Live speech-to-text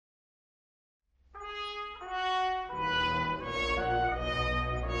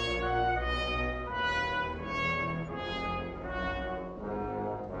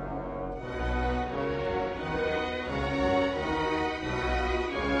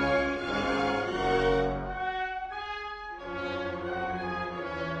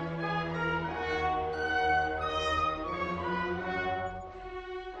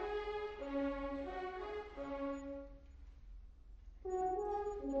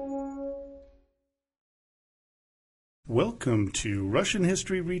Welcome to Russian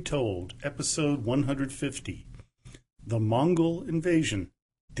History Retold, episode 150. The Mongol Invasion.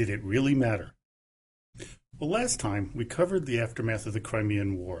 Did it really matter? Well, last time we covered the aftermath of the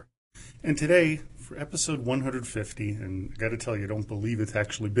Crimean War. And today, for episode 150, and I gotta tell you, I don't believe it's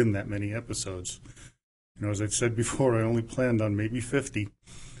actually been that many episodes. As I've said before, I only planned on maybe 50.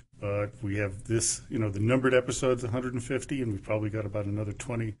 But we have this, the numbered episodes, 150, and we've probably got about another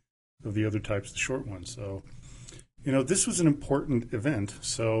 20 of the other types, the short ones. So, this was an important event,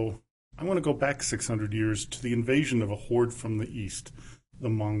 so I want to go back 600 years to the invasion of a horde from the east, the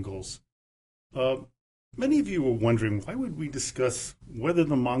Mongols. Many of you were wondering, why would we discuss whether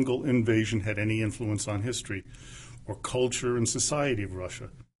the Mongol invasion had any influence on history or culture and society of Russia?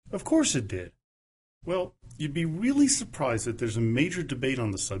 Of course it did. Well, you'd be really surprised that there's a major debate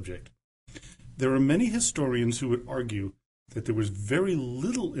on the subject. There are many historians who would argue that there was very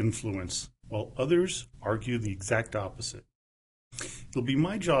little influence, while others argue the exact opposite. It'll be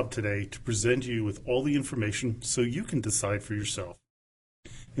my job today to present you with all the information so you can decide for yourself.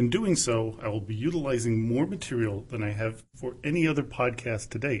 In doing so, I will be utilizing more material than I have for any other podcast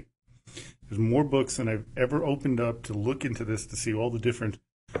to date. There's more books than I've ever opened up to look into this to see all the different,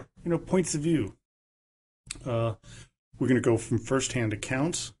 points of view. We're going to go from first-hand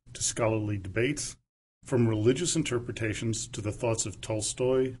accounts to scholarly debates, from religious interpretations to the thoughts of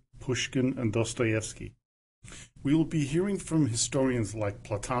Tolstoy, Pushkin, and Dostoevsky. We will be hearing from historians like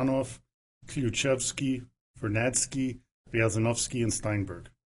Platonov, Klyuchevsky, Vernadsky, Vyazanovsky, and Steinberg.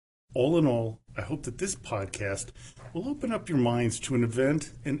 All in all, I hope that this podcast will open up your minds to an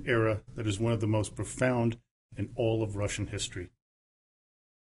event and era that is one of the most profound in all of Russian history.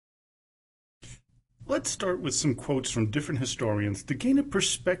 Let's start with some quotes from different historians to gain a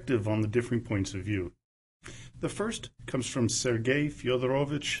perspective on the differing points of view. The first comes from Sergei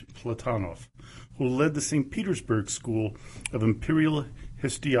Fyodorovich Platonov, who led the St. Petersburg School of Imperial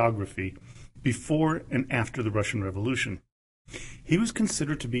Historiography before and after the Russian Revolution. He was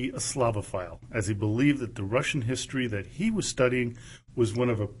considered to be a Slavophile, as he believed that the Russian history that he was studying was one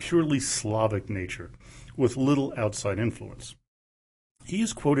of a purely Slavic nature, with little outside influence. He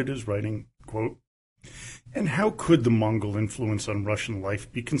is quoted as writing, quote, "And how could the Mongol influence on Russian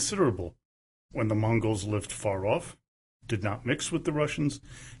life be considerable, when the Mongols lived far off, did not mix with the Russians,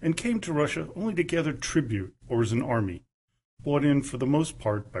 and came to Russia only to gather tribute or as an army, bought in for the most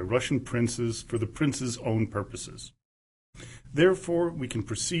part by Russian princes for the prince's own purposes? Therefore, we can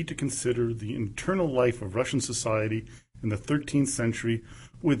proceed to consider the internal life of Russian society in the 13th century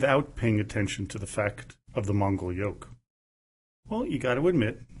without paying attention to the fact of the Mongol yoke." Well, you got to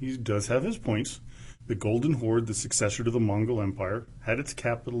admit, he does have his points. The Golden Horde, the successor to the Mongol Empire, had its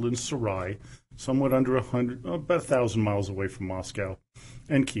capital in Sarai, somewhat under about 1,000 miles away from Moscow,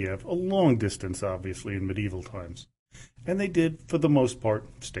 and Kiev, a long distance, obviously, in medieval times. And they did, for the most part,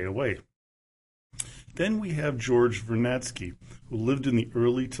 stay away. Then we have George Vernadsky, who lived in the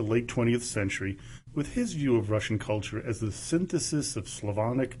early to late 20th century, with his view of Russian culture as the synthesis of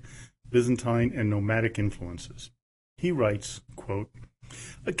Slavonic, Byzantine, and nomadic influences. He writes, quote,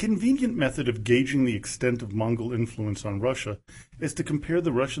 "A convenient method of gauging the extent of Mongol influence on Russia is to compare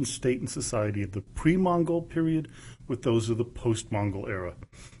the Russian state and society of the pre-Mongol period with those of the post-Mongol era,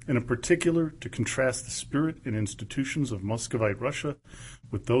 and in particular to contrast the spirit and institutions of Muscovite Russia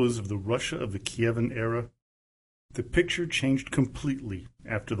with those of the Russia of the Kievan era. The picture changed completely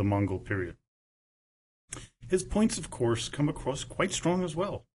after the Mongol period." His points, of course, come across quite strong as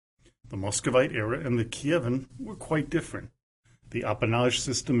well. The Muscovite era and the Kievan were quite different. The appanage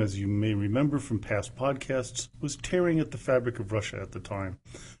system, as you may remember from past podcasts, was tearing at the fabric of Russia at the time,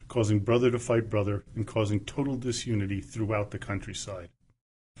 causing brother to fight brother and causing total disunity throughout the countryside.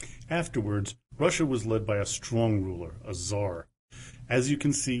 Afterwards, Russia was led by a strong ruler, a czar. As you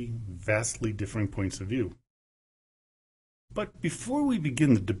can see, vastly differing points of view. But before we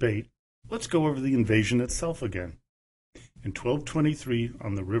begin the debate, let's go over the invasion itself again. In 1223,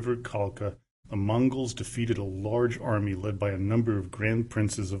 on the river Kalka, the Mongols defeated a large army led by a number of grand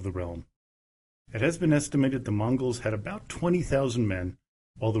princes of the realm. It has been estimated the Mongols had about 20,000 men,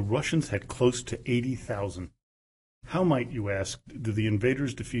 while the Russians had close to 80,000. How might, you ask, do the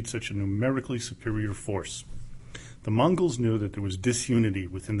invaders defeat such a numerically superior force? The Mongols knew that there was disunity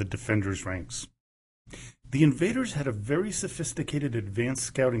within the defenders' ranks. The invaders had a very sophisticated advanced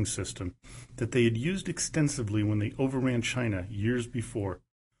scouting system that they had used extensively when they overran China years before,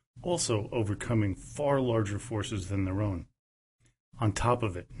 also overcoming far larger forces than their own. On top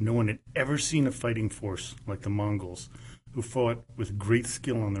of it, no one had ever seen a fighting force like the Mongols, who fought with great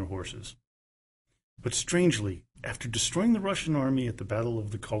skill on their horses. But strangely, after destroying the Russian army at the Battle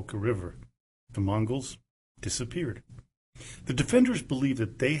of the Kalka River, the Mongols, disappeared. The defenders believed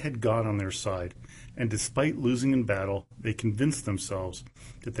that they had God on their side, and despite losing in battle, they convinced themselves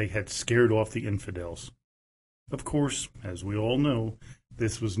that they had scared off the infidels. Of course, as we all know,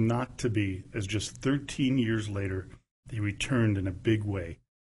 this was not to be, as just 13 years later, they returned in a big way,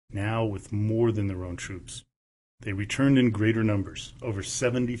 now with more than their own troops. They returned in greater numbers. Over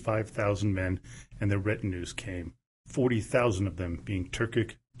 75,000 men and their retinues came, 40,000 of them being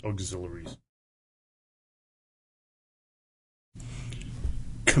Turkic auxiliaries.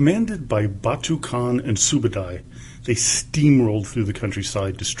 Commanded by Batu Khan and Subadai, they steamrolled through the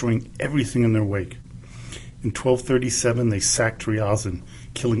countryside, destroying everything in their wake. In 1237, they sacked Ryazan,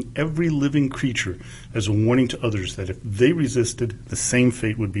 killing every living creature as a warning to others that if they resisted, the same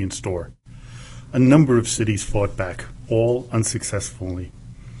fate would be in store. A number of cities fought back, all unsuccessfully.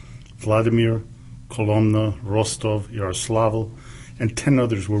 Vladimir, Kolomna, Rostov, Yaroslavl, and 10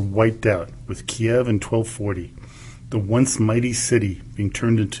 others were wiped out, with Kiev in 1240, the once mighty city being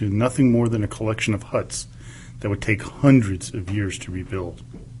turned into nothing more than a collection of huts that would take hundreds of years to rebuild.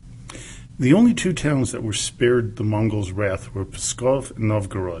 The only two towns that were spared the Mongols' wrath were Pskov and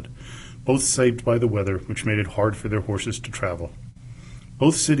Novgorod, both saved by the weather, which made it hard for their horses to travel.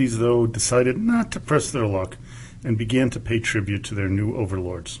 Both cities, though, decided not to press their luck and began to pay tribute to their new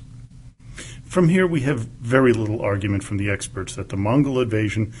overlords. From here, we have very little argument from the experts that the Mongol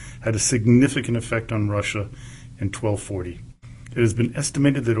invasion had a significant effect on Russia in 1240. It has been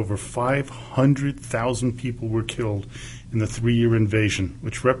estimated that over 500,000 people were killed in the 3-year invasion,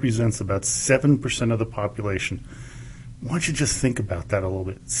 which represents about 7% of the population. Why don't you just think about that a little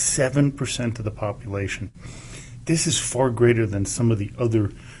bit? 7% of the population. This is far greater than some of the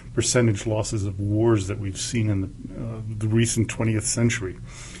other percentage losses of wars that we've seen in the recent 20th century.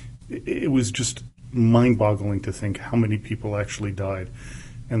 It was just mind-boggling to think how many people actually died.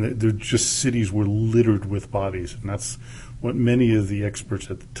 And just cities were littered with bodies. And that's what many of the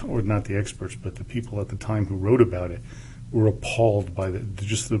experts at the time, or not the experts, but the people at the time who wrote about it, were appalled by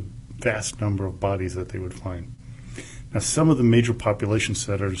just the vast number of bodies that they would find. Now, some of the major population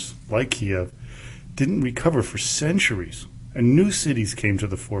centers, like Kiev, didn't recover for centuries. And new cities came to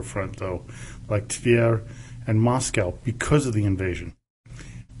the forefront, though, like Tver and Moscow, because of the invasion.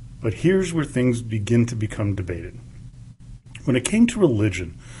 But here's where things begin to become debated. When it came to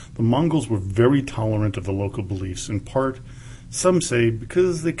religion, the Mongols were very tolerant of the local beliefs, in part, some say,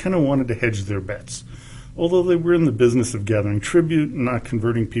 because they kind of wanted to hedge their bets, although they were in the business of gathering tribute and not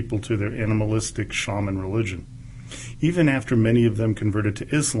converting people to their animalistic shaman religion. Even after many of them converted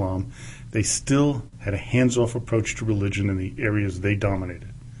to Islam, they still had a hands-off approach to religion in the areas they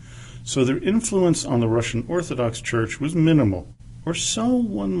dominated. So their influence on the Russian Orthodox Church was minimal, or so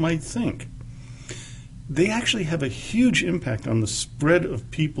one might think. They actually have a huge impact on the spread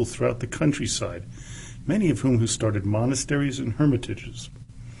of people throughout the countryside, many of whom started monasteries and hermitages,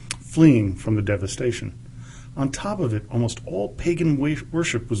 fleeing from the devastation. On top of it, almost all pagan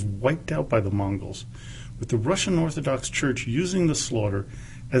worship was wiped out by the Mongols, with the Russian Orthodox Church using the slaughter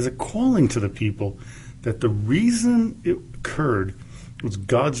as a calling to the people that the reason it occurred was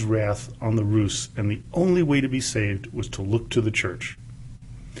God's wrath on the Rus, and the only way to be saved was to look to the church.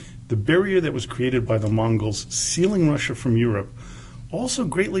 The barrier that was created by the Mongols sealing Russia from Europe also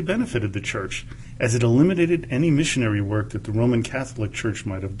greatly benefited the church, as it eliminated any missionary work that the Roman Catholic Church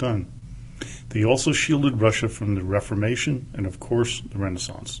might have done. They also shielded Russia from the Reformation and, of course, the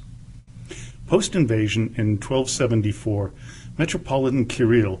Renaissance. Post-invasion in 1274, Metropolitan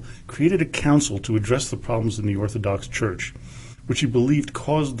Kirill created a council to address the problems in the Orthodox Church, which he believed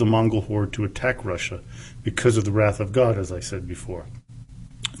caused the Mongol horde to attack Russia because of the wrath of God, as I said before.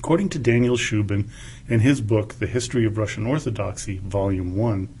 According to Daniel Shubin, in his book, The History of Russian Orthodoxy, Volume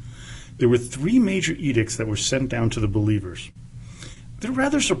 1, there were 3 major edicts that were sent down to the believers. They're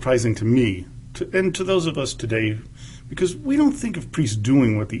rather surprising to me, and to those of us today, because we don't think of priests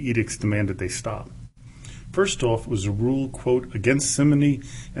doing what the edicts demanded they stop. First off was a rule, quote, against simony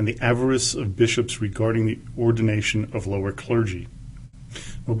and the avarice of bishops regarding the ordination of lower clergy.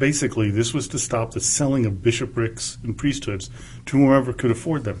 Well, basically, this was to stop the selling of bishoprics and priesthoods to whoever could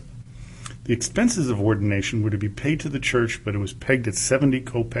afford them. The expenses of ordination were to be paid to the church, but it was pegged at 70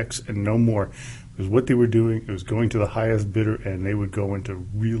 kopecks and no more. Because what they were doing, it was going to the highest bidder, and they would go into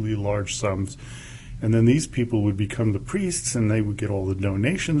really large sums. And then these people would become the priests, and they would get all the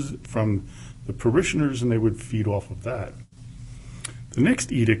donations from the parishioners, and they would feed off of that. The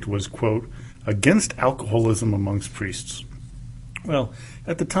next edict was, quote, against alcoholism amongst priests. Well,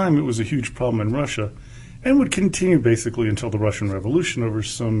 at the time, it was a huge problem in Russia, and would continue basically until the Russian Revolution over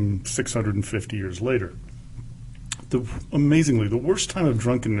some 650 years later. Amazingly, the worst time of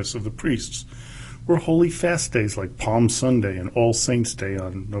drunkenness of the priests or holy fast days like Palm Sunday and All Saints' Day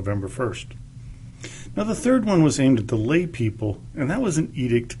on November 1st. Now, the third one was aimed at the lay people, and that was an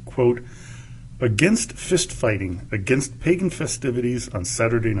edict, quote, against fist fighting, against pagan festivities on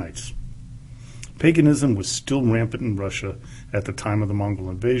Saturday nights. Paganism was still rampant in Russia at the time of the Mongol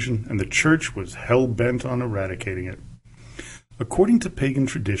invasion, and the church was hell-bent on eradicating it. According to pagan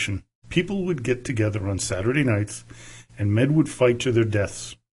tradition, people would get together on Saturday nights, and men would fight to their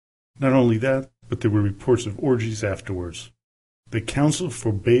deaths. Not only that, but there were reports of orgies afterwards. The council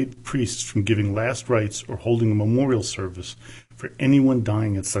forbade priests from giving last rites or holding a memorial service for anyone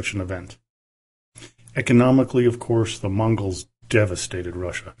dying at such an event. Economically, of course, the Mongols devastated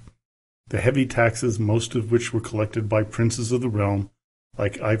Russia. The heavy taxes, most of which were collected by princes of the realm,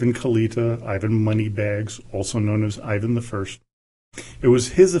 like Ivan Kalita, Ivan Moneybags, also known as Ivan I. It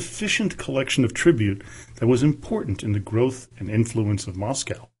was his efficient collection of tribute that was important in the growth and influence of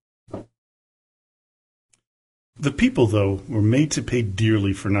Moscow. The people, though, were made to pay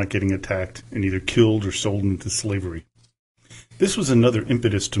dearly for not getting attacked and either killed or sold into slavery. This was another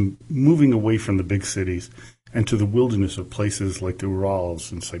impetus to moving away from the big cities and to the wilderness of places like the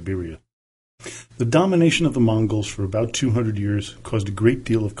Urals and Siberia. The domination of the Mongols for about 200 years caused a great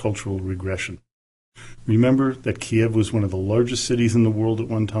deal of cultural regression. Remember that Kiev was one of the largest cities in the world at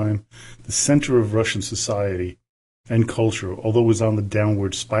one time, the center of Russian society and culture, although it was on the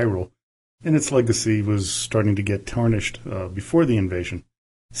downward spiral, and its legacy was starting to get tarnished before the invasion.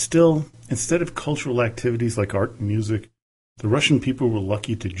 Still, instead of cultural activities like art and music, the Russian people were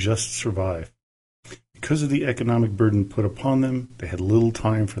lucky to just survive. Because of the economic burden put upon them, they had little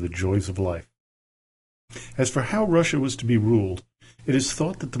time for the joys of life. As for how Russia was to be ruled, it is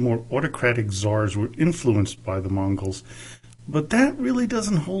thought that the more autocratic czars were influenced by the Mongols, but that really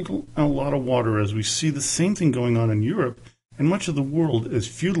doesn't hold a lot of water, as we see the same thing going on in Europe and much of the world as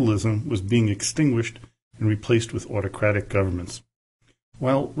feudalism was being extinguished and replaced with autocratic governments.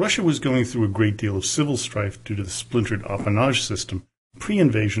 While Russia was going through a great deal of civil strife due to the splintered appanage system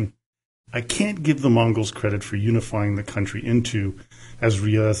pre-invasion, I can't give the Mongols credit for unifying the country into, as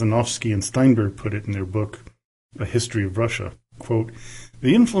Ryazanovsky and Steinberg put it in their book, A History of Russia, quote,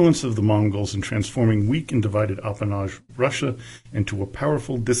 the influence of the Mongols in transforming weak and divided appanage Russia into a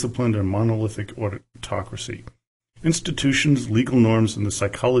powerful, disciplined, and monolithic autocracy. Institutions, legal norms, and the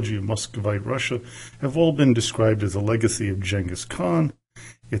psychology of Muscovite Russia have all been described as a legacy of Genghis Khan,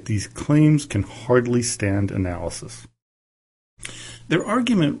 yet these claims can hardly stand analysis. Their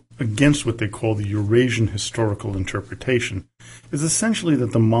argument against what they call the Eurasian historical interpretation is essentially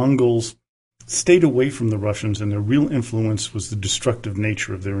that the Mongols stayed away from the Russians and their real influence was the destructive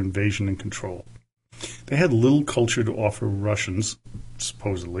nature of their invasion and control. They had little culture to offer Russians,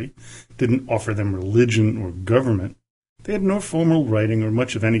 supposedly, didn't offer them religion or government. They had no formal writing or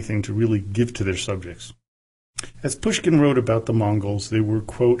much of anything to really give to their subjects. As Pushkin wrote about the Mongols, they were,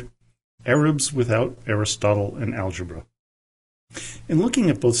 quote, Arabs without Aristotle and algebra. In looking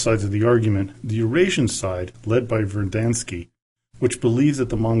at both sides of the argument, the Eurasian side, led by Verdansky, which believes that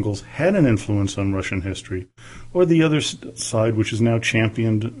the Mongols had an influence on Russian history, or the other side, which is now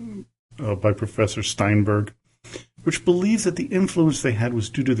championed by Professor Steinberg, which believes that the influence they had was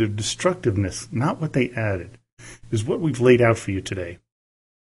due to their destructiveness, not what they added, is what we've laid out for you today.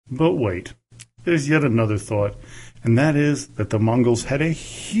 But wait, there's yet another thought, and that is that the Mongols had a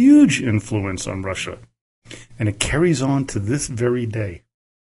huge influence on Russia, and it carries on to this very day.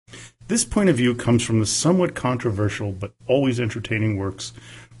 This point of view comes from the somewhat controversial but always entertaining works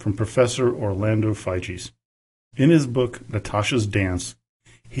from Professor Orlando Figes. In his book, Natasha's Dance,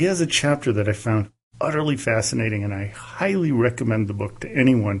 he has a chapter that I found utterly fascinating, and I highly recommend the book to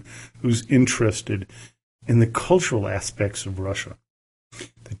anyone who's interested in the cultural aspects of Russia.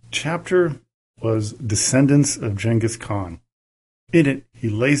 The chapter was Descendants of Genghis Khan. In it, he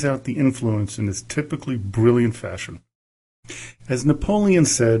lays out the influence in his typically brilliant fashion. As Napoleon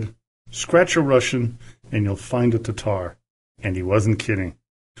said, scratch a Russian and you'll find a Tatar. And he wasn't kidding.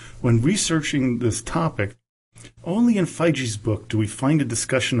 When researching this topic, only in Figes' book do we find a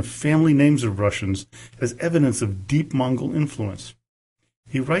discussion of family names of Russians as evidence of deep Mongol influence.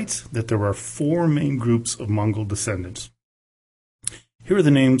 He writes that there are 4 main groups of Mongol descendants. Here are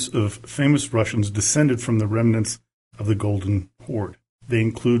the names of famous Russians descended from the remnants of the Golden Horde. They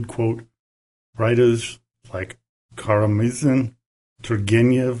include, quote, writers like Karamzin,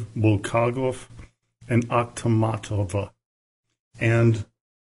 Turgenev, Bulgakov, and Akhmatova. And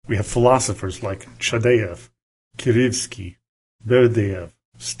we have philosophers like Chadeyev, Kirivsky, Berdeyev,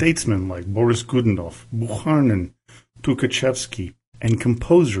 statesmen like Boris Godunov, Bukharin, Tukhachevsky, and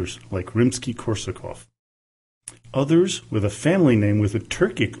composers like Rimsky-Korsakov. Others with a family name with a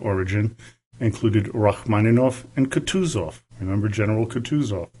Turkic origin included Rachmaninov and Kutuzov. Remember General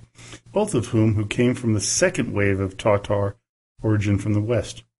Kutuzov, both of who came from the second wave of Tatar origin from the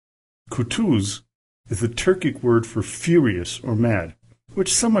west. Kutuz is the Turkic word for furious or mad,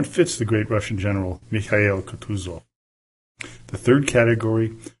 which somewhat fits the great Russian general Mikhail Kutuzov. The third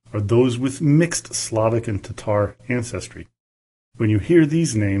category are those with mixed Slavic and Tatar ancestry. When you hear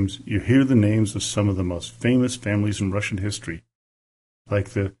these names, you hear the names of some of the most famous families in Russian history, like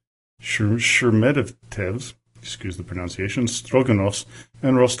the Sheremetevs, excuse the pronunciation, Stroganovs,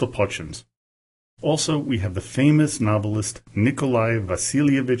 and Rostopochins. Also, we have the famous novelist Nikolai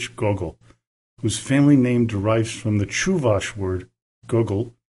Vasilievich Gogol, whose family name derives from the Chuvash word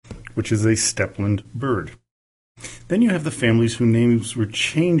Gogol, which is a stepland bird. Then you have the families whose names were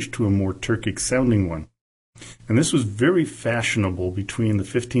changed to a more Turkic-sounding one. And this was very fashionable between the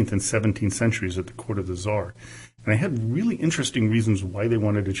 15th and 17th centuries at the court of the Tsar. And they had really interesting reasons why they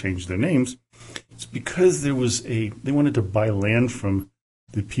wanted to change their names. It's because they wanted to buy land from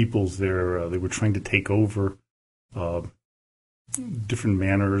the peoples there. They were trying to take over different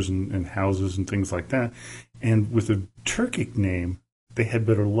manors and houses and things like that. And with a Turkic name, they had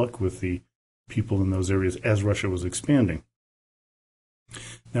better luck with the people in those areas as Russia was expanding.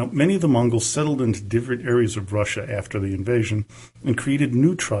 Now, many of the Mongols settled into different areas of Russia after the invasion and created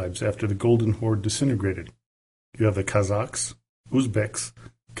new tribes after the Golden Horde disintegrated. You have the Kazakhs, Uzbeks,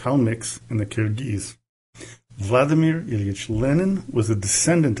 Kalmyks, and the Kyrgyz. Vladimir Ilyich Lenin was a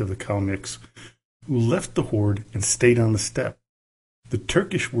descendant of the Kalmyks who left the horde and stayed on the steppe. The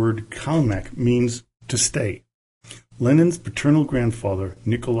Turkish word Kalmak means to stay. Lenin's paternal grandfather,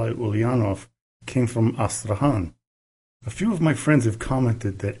 Nikolai Ulyanov, came from Astrakhan. A few of my friends have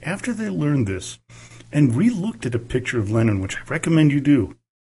commented that after they learned this and re-looked at a picture of Lenin, which I recommend you do,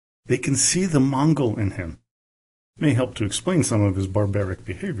 they can see the Mongol in him. It may help to explain some of his barbaric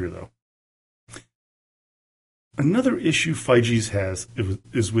behavior, though. Another issue Pheiges has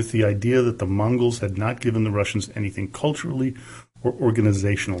is with the idea that the Mongols had not given the Russians anything culturally or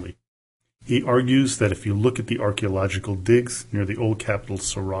organizationally. He argues that if you look at the archaeological digs near the old capital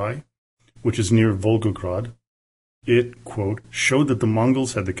Sarai, which is near Volgograd, it, quote, showed that the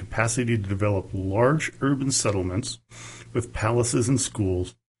Mongols had the capacity to develop large urban settlements with palaces and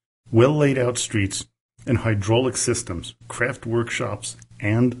schools, well laid out streets, and hydraulic systems, craft workshops,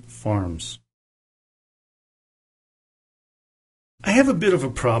 and farms. I have a bit of a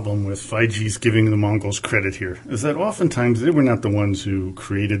problem with Pheiges giving the Mongols credit here, is that oftentimes they were not the ones who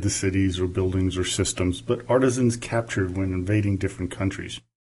created the cities or buildings or systems, but artisans captured when invading different countries.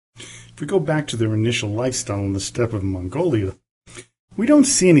 If we go back to their initial lifestyle in the steppe of Mongolia, we don't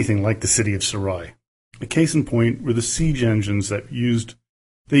see anything like the city of Sarai. A case in point were the siege engines they used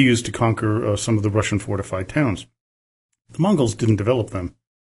to conquer some of the Russian fortified towns. The Mongols didn't develop them.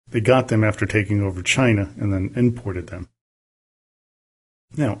 They got them after taking over China and then imported them.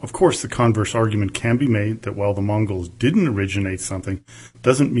 Now, of course, the converse argument can be made that while the Mongols didn't originate something,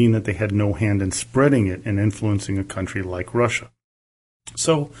 doesn't mean that they had no hand in spreading it and influencing a country like Russia.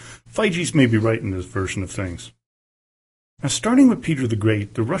 So, Pheiges may be right in this version of things. Now, starting with Peter the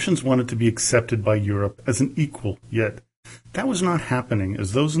Great, the Russians wanted to be accepted by Europe as an equal, yet that was not happening,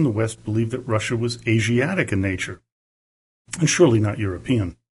 as those in the West believed that Russia was Asiatic in nature, and surely not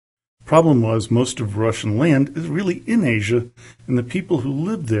European. Problem was, most of Russian land is really in Asia, and the people who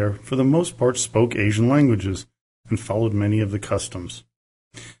lived there, for the most part, spoke Asian languages and followed many of the customs.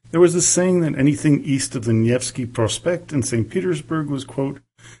 There was a saying that anything east of the Nevsky Prospect in St. Petersburg was, quote,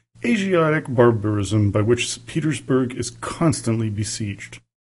 Asiatic barbarism by which Petersburg is constantly besieged.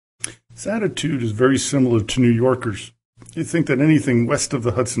 This attitude is very similar to New Yorkers. They think that anything west of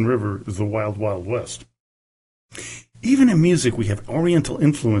the Hudson River is the wild, wild west. Even in music, we have Oriental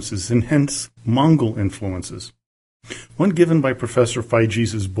influences and hence Mongol influences. One given by Professor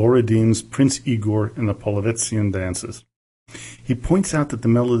Pheiges' Borodin's Prince Igor and the Polovetzian dances. He points out that the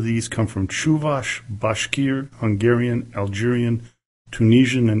melodies come from Chuvash, Bashkir, Hungarian, Algerian,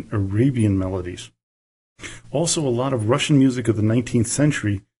 Tunisian, and Arabian melodies. Also, a lot of Russian music of the 19th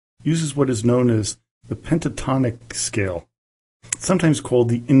century uses what is known as the pentatonic scale, sometimes called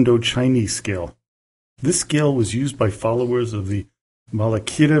the Indo-Chinese scale. This scale was used by followers of the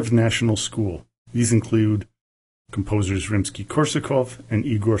Balakirev National School. These include composers Rimsky-Korsakov and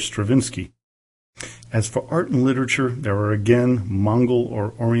Igor Stravinsky. As for art and literature, there are again Mongol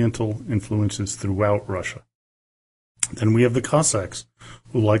or Oriental influences throughout Russia. Then we have the Cossacks,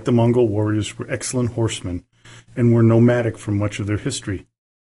 who, like the Mongol warriors, were excellent horsemen and were nomadic for much of their history.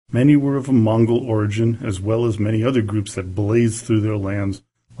 Many were of a Mongol origin, as well as many other groups that blazed through their lands,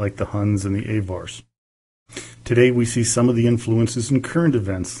 like the Huns and the Avars. Today we see some of the influences in current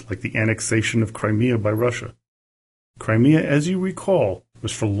events, like the annexation of Crimea by Russia. Crimea, as you recall,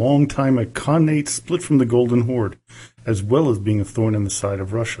 was for a long time a Khanate split from the Golden Horde, as well as being a thorn in the side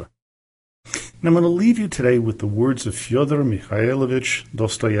of Russia. And I'm going to leave you today with the words of Fyodor Mikhailovich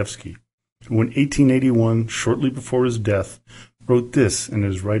Dostoevsky, who in 1881, shortly before his death, wrote this in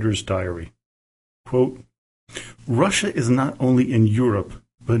his writer's diary. Quote, "Russia is not only in Europe,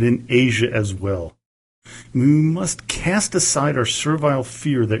 but in Asia as well. We must cast aside our servile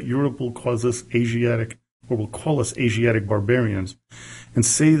fear that Europe will call us Asiatic barbarians, and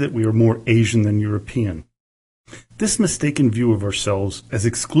say that we are more Asian than European. This mistaken view of ourselves as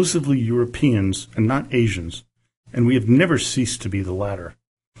exclusively Europeans and not Asians, and we have never ceased to be the latter,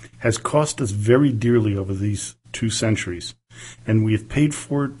 has cost us very dearly over these 2 centuries, and we have paid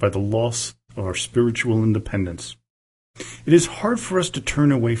for it by the loss of our spiritual independence. It is hard for us to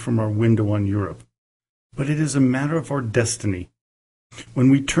turn away from our window on Europe, but it is a matter of our destiny. When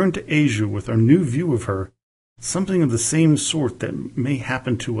we turn to Asia with our new view of her, something of the same sort that may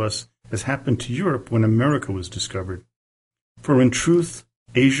happen to us as happened to Europe when America was discovered. For in truth,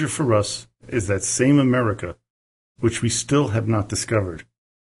 Asia for us is that same America, which we still have not discovered.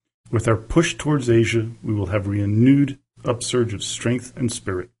 With our push towards Asia, we will have a renewed upsurge of strength and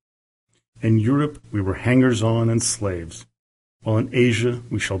spirit. In Europe, we were hangers-on and slaves, while in Asia,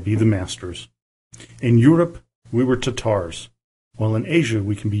 we shall be the masters. In Europe, we were Tatars, while in Asia,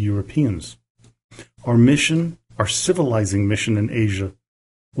 we can be Europeans. Our mission, our civilizing mission in Asia,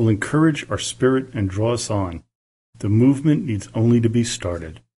 will encourage our spirit and draw us on. The movement needs only to be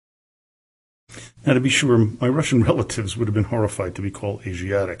started." Now, to be sure, my Russian relatives would have been horrified to be called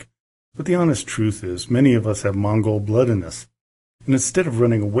Asiatic, but the honest truth is many of us have Mongol blood in us, and instead of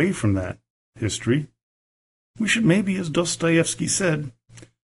running away from that history, we should maybe, as Dostoevsky said,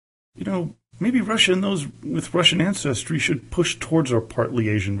 maybe Russia and those with Russian ancestry should push towards our partly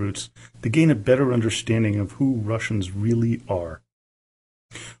Asian roots to gain a better understanding of who Russians really are.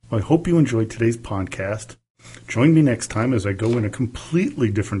 Well, I hope you enjoyed today's podcast. Join me next time as I go in a completely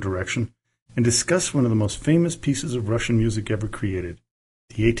different direction and discuss one of the most famous pieces of Russian music ever created,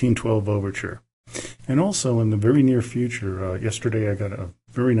 the 1812 Overture. And also, in the very near future, yesterday I got a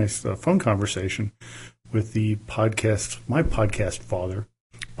very nice phone conversation with my podcast father,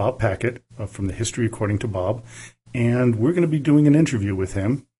 Bob Packett, from the History According to Bob, and we're going to be doing an interview with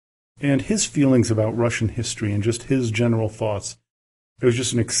him and his feelings about Russian history and just his general thoughts. It was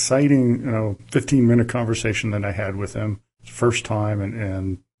just an exciting, 15-minute conversation that I had with him, first time,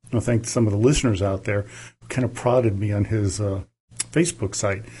 and thank some of the listeners out there who kind of prodded me on his Facebook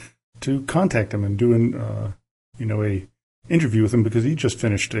site to contact him and do a interview with him because he just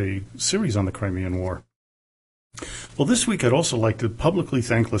finished a series on the Crimean War. Well, this week I'd also like to publicly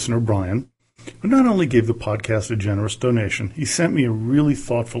thank listener Brian, who not only gave the podcast a generous donation, he sent me a really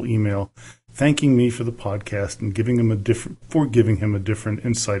thoughtful email thanking me for the podcast and giving him a different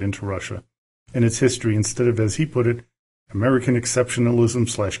insight into Russia and its history instead of, as he put it, American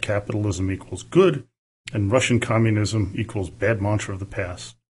exceptionalism / capitalism equals good and Russian communism equals bad mantra of the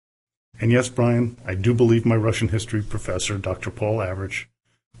past. And yes, Brian, I do believe my Russian history professor, Dr. Paul Average,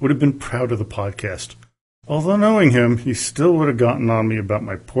 would have been proud of the podcast. Although knowing him, he still would have gotten on me about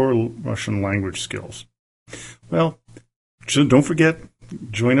my poor Russian language skills. Well, don't forget,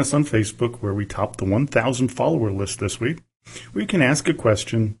 join us on Facebook where we topped the 1,000 follower list this week, where you can ask a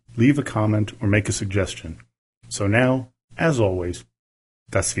question, leave a comment, or make a suggestion. So now, as always,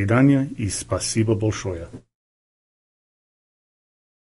 до свидания и спасибо большое.